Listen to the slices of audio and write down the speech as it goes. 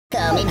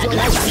Come enjoy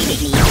my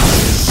baby.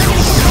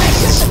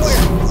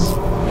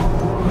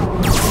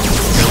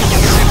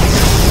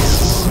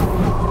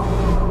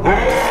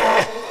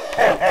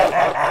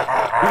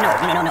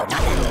 No, not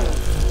that.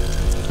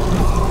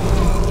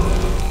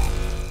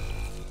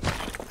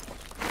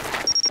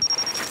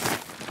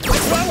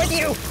 What's wrong with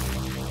you?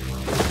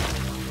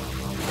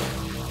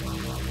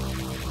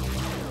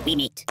 We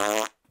meet.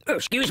 Oh,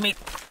 excuse me.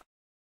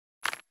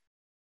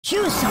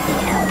 Choose something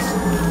else.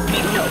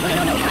 No,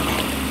 not that.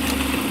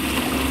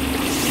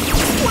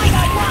 Why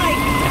not? Why?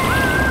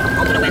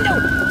 Open the window!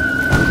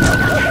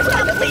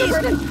 Stop it, please!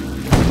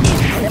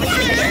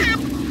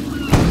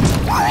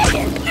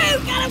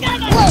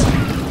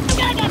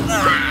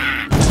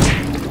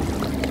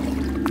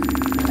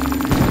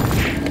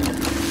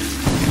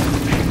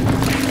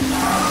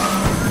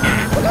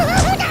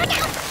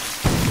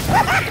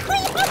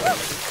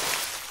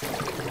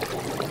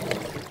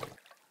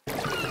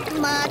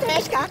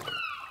 Matryoshka.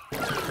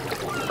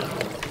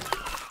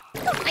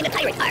 I'm a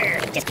pirate. Arr,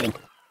 just kidding.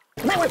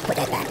 Might want to put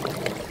that back.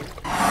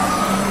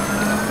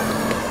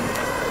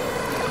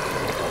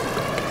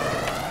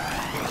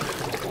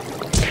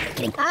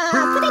 Kidding.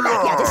 Put it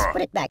back. Yeah, just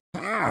put it back.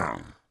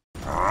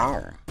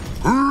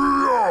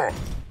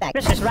 Back.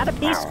 This is rather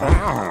peaceful.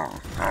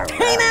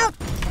 Time out!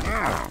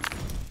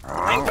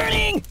 I'm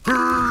burning!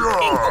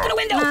 Open the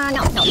window! No,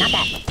 not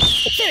that.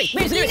 Siri,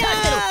 where's the nearest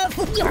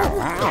hospital?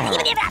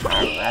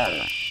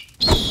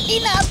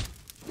 Enough!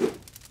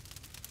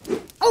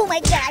 Oh my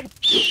god!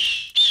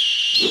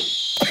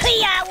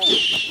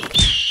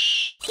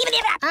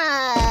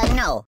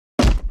 No.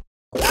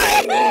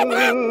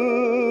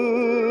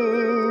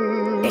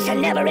 It's a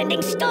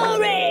never-ending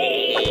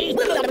story!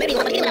 No.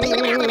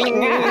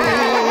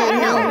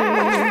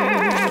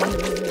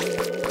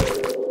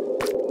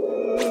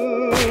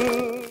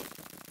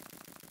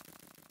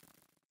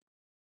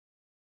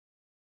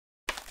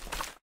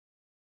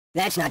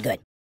 That's not good.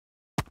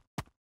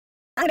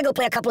 I'm gonna go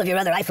play a couple of your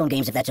other iPhone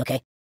games if that's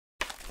okay.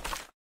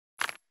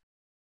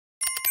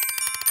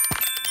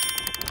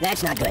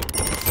 That's not good.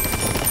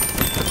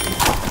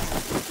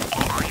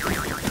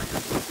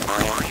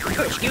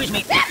 Excuse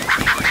me.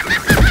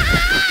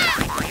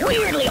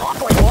 Weirdly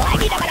awkward.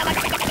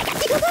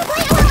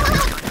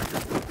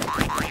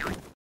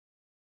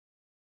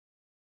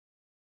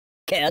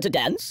 Care to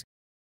dance?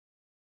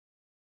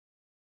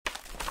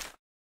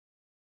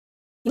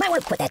 You might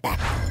want to put that back.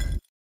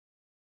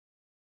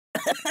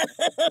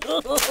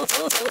 Put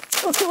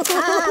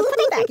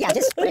it back. Yeah,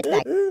 just put it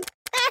back. No.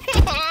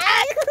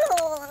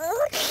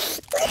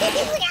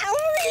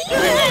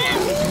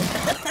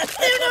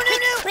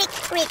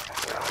 Quick.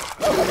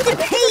 The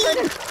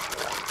pain.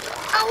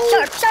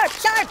 Oh.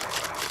 Sharp.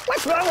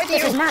 What's wrong with you?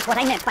 This is not what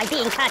I meant by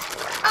being cut.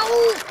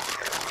 Oh.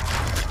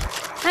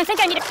 I think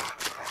I need a...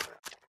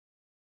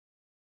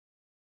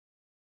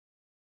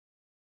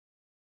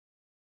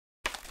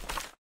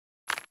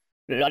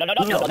 No, No, not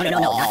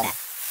that.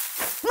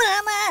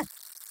 Mama!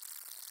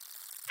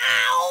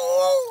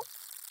 Ow!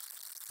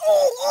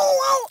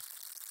 Oh!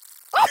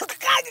 Oh,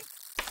 God!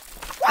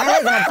 I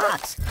live in a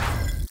box.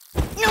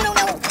 No!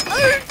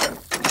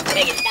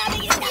 Make it stop!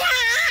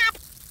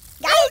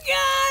 Oh,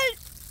 God!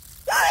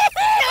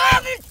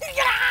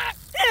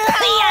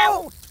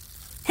 Leo!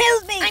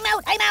 Help me! I'm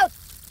out!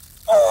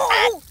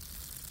 Oh!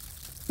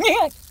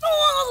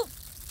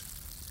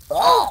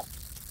 Oh!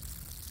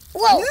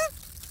 Whoa!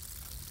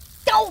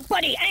 Don't,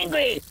 Buddy,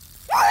 angry!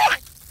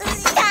 Stop!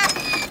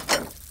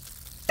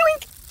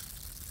 Doink!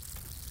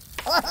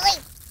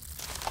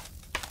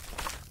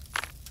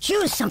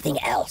 Choose something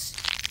else.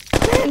 No!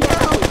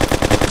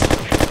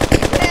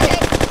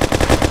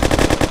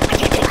 I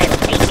can't get out of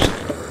Casey.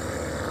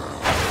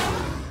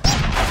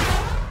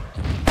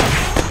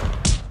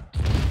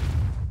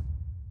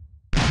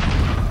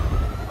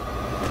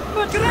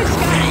 Look at this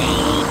guy!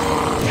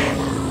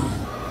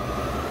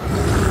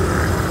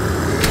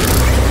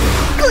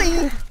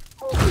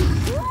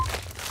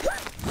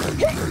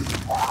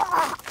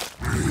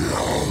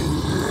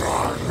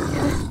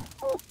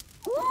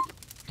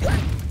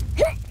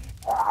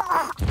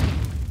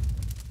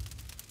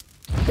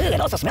 It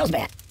also smells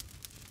bad.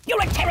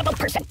 You're a terrible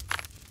person.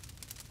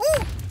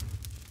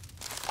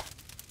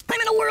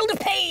 I'm in a world of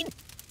pain.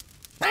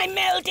 I'm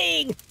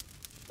melting.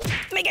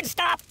 Make it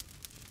stop.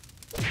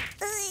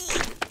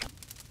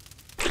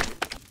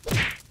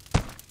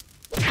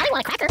 I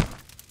want a cracker.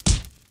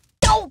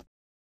 Don't.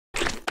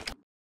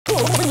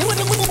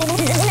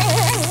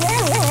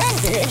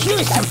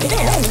 Choose something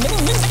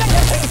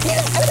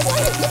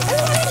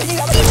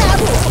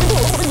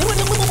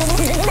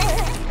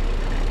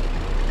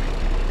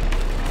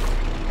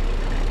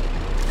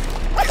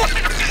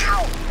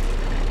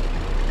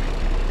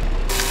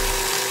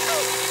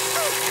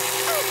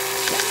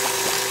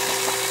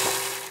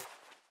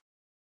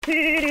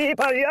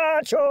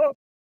Pagliaccio.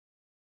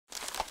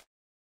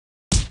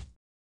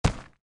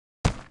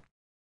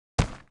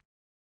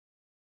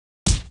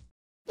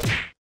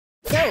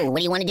 So, what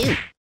do you want to do?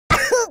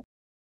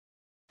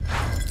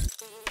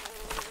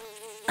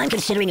 I'm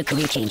considering a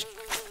career change.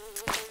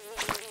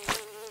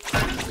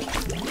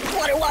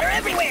 Water. water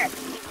everywhere!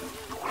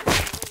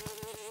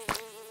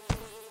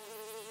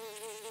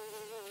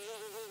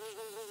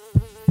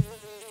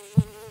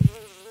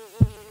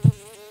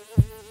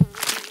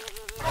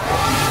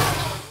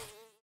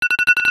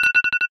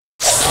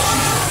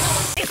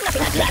 It's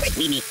nothing to grab it,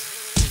 Mimi.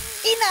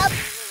 Enough!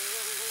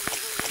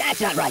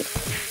 That's not right.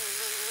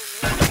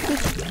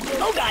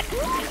 Oh, God!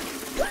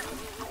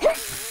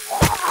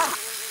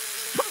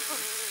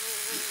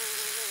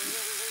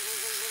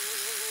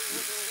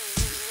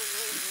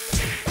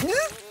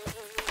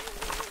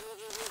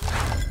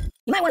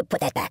 You might want to put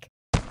that back.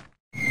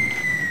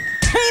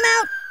 Time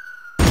out!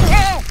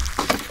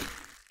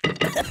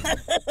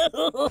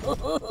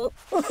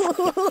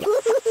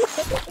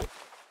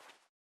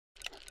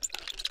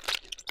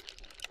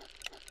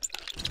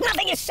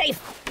 Nothing is safe!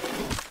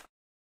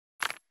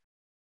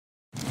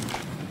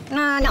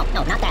 No,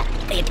 not that.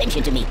 Pay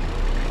attention to me.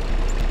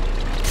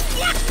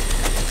 Yeah.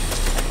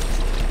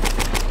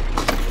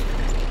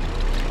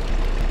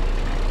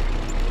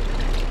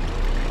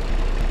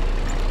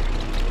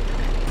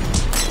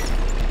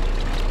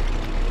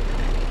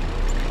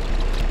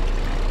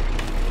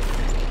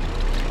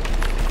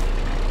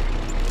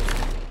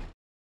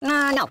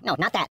 No,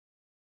 not that.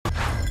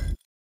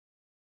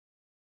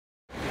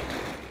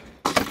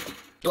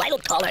 Do I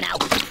look taller now?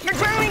 You're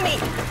drowning me!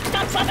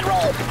 Stop, drop, and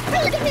roll!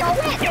 Hey, look at me all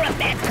wet. You're a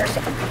bad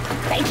person.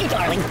 Thank you,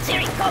 darling.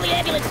 Siri, call the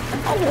ambulance.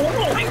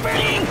 Oh, I'm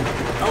burning!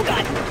 Oh,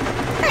 God.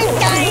 I'm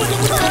dying.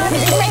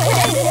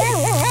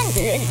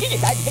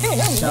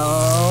 So...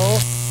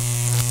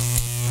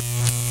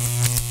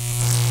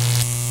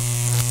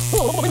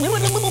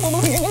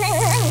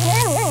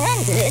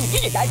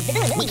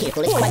 Be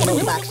careful, it's quite a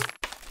moving box.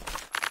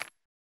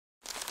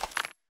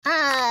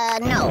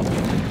 No.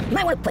 You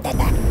might want to put that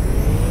back.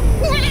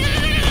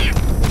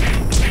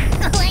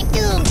 Oh, I'm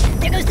doomed.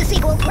 There goes the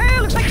sequel.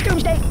 Well, looks like it's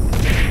doomsday.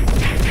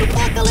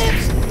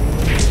 Apocalypse!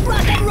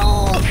 Rock and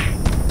roll!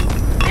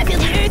 I feel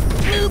the earth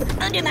move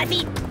under my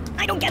feet.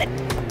 I don't get it.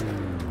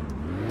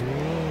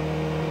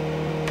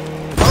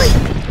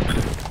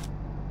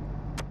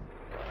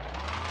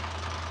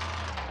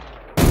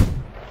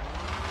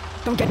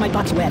 Don't get my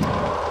box wet.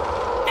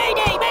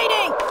 Mayday!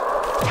 Mayday!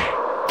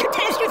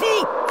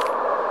 Catastrophe!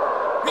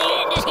 The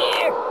end is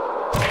here!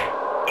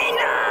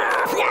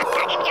 Enough!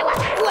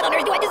 What on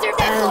earth do I deserve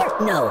that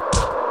for? No.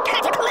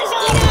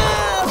 Cataclysm!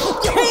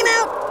 Enough! Time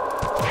out!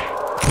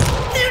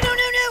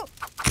 No!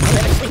 I'll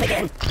never sleep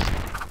again.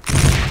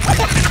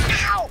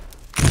 Ow!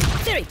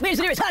 Siri, where's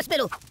the nearest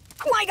hospital?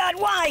 My God,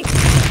 why?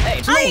 Hey,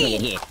 it's lonely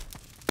in here.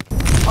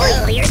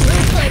 Oh, the earth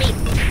moves slowly.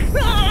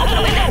 Open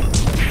the window!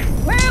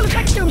 Well, looks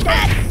like it's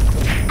doomsday.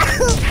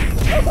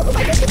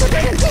 My biscuits are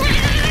burning.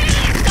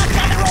 Stop,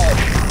 and roll!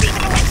 Beat the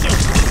direction!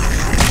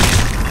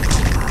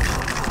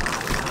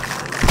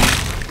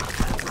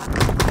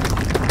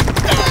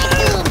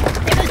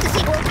 There goes the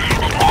sequel!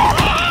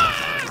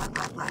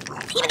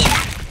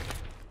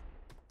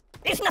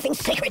 There's nothing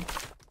sacred!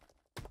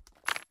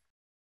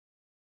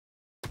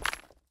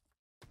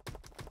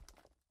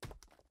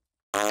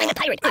 I'm a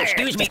pirate!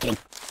 Excuse me. Just kidding.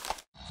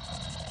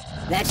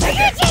 That's not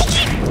good.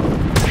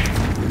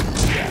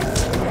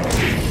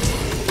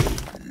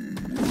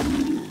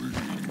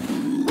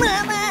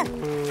 Mama!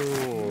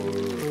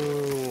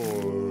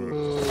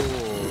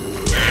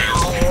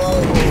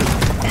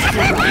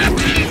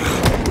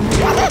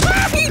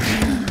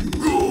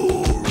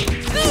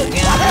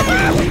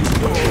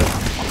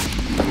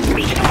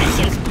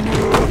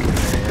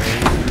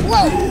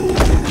 Whoa!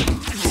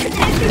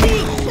 Catastrophe!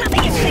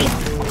 Nothing is safe!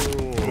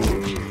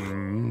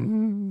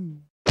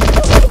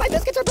 My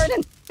biscuits are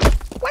burning.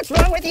 What's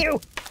wrong with you?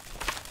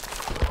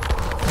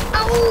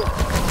 Oh!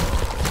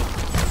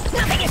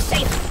 Nothing is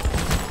safe!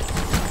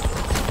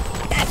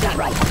 That's not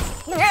right.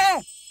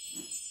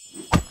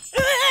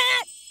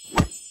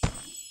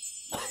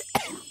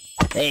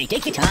 Hey,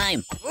 take your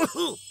time.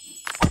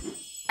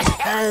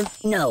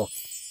 No.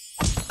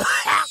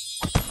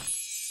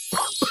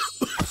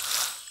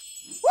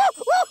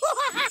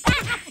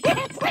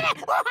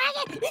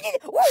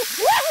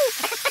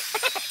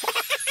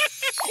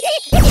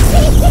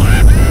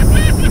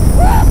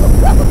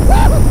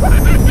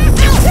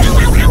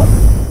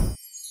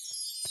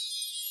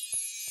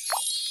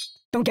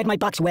 Don't get my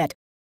box wet.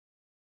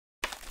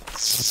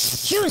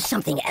 Choose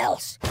something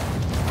else.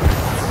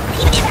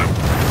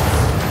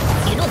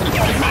 You know the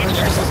dirty man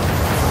uses.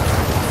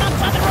 Stop,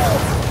 drop, and roll.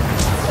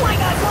 Oh my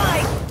God, why?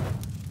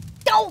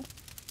 Don't!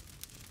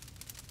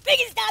 Make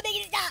it stop!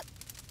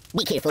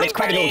 Be careful, it's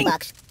quite an old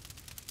box.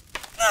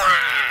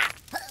 Ah!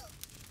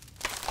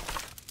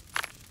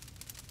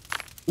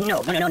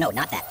 No,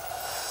 not that.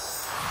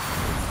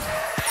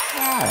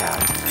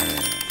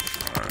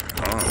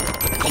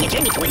 Can you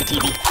turn me toward the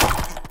TV?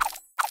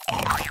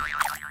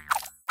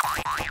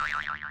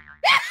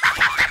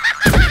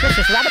 This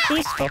is rather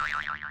peaceful.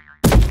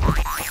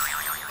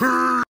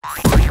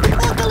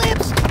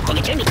 Apocalypse! Can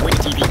you turn me toward the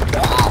TV?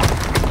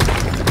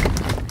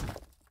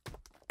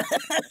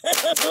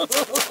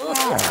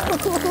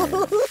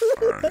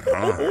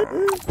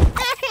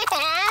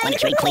 Want to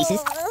trade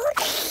places?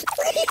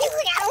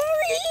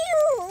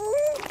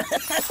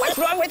 What's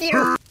wrong with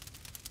you?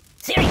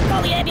 Siri,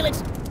 call the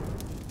ambulance.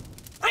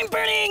 I'm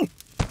burning!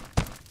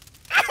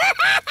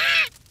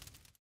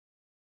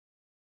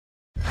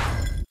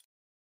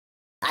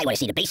 I want to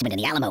see the basement in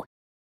the Alamo.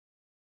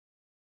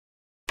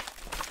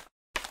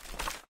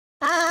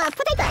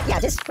 Put it back. Yeah,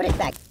 just put it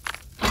back.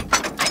 I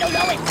don't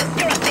know it.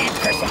 You're a bad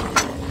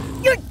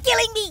person. You're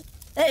killing me!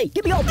 Hey,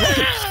 give me all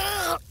broken.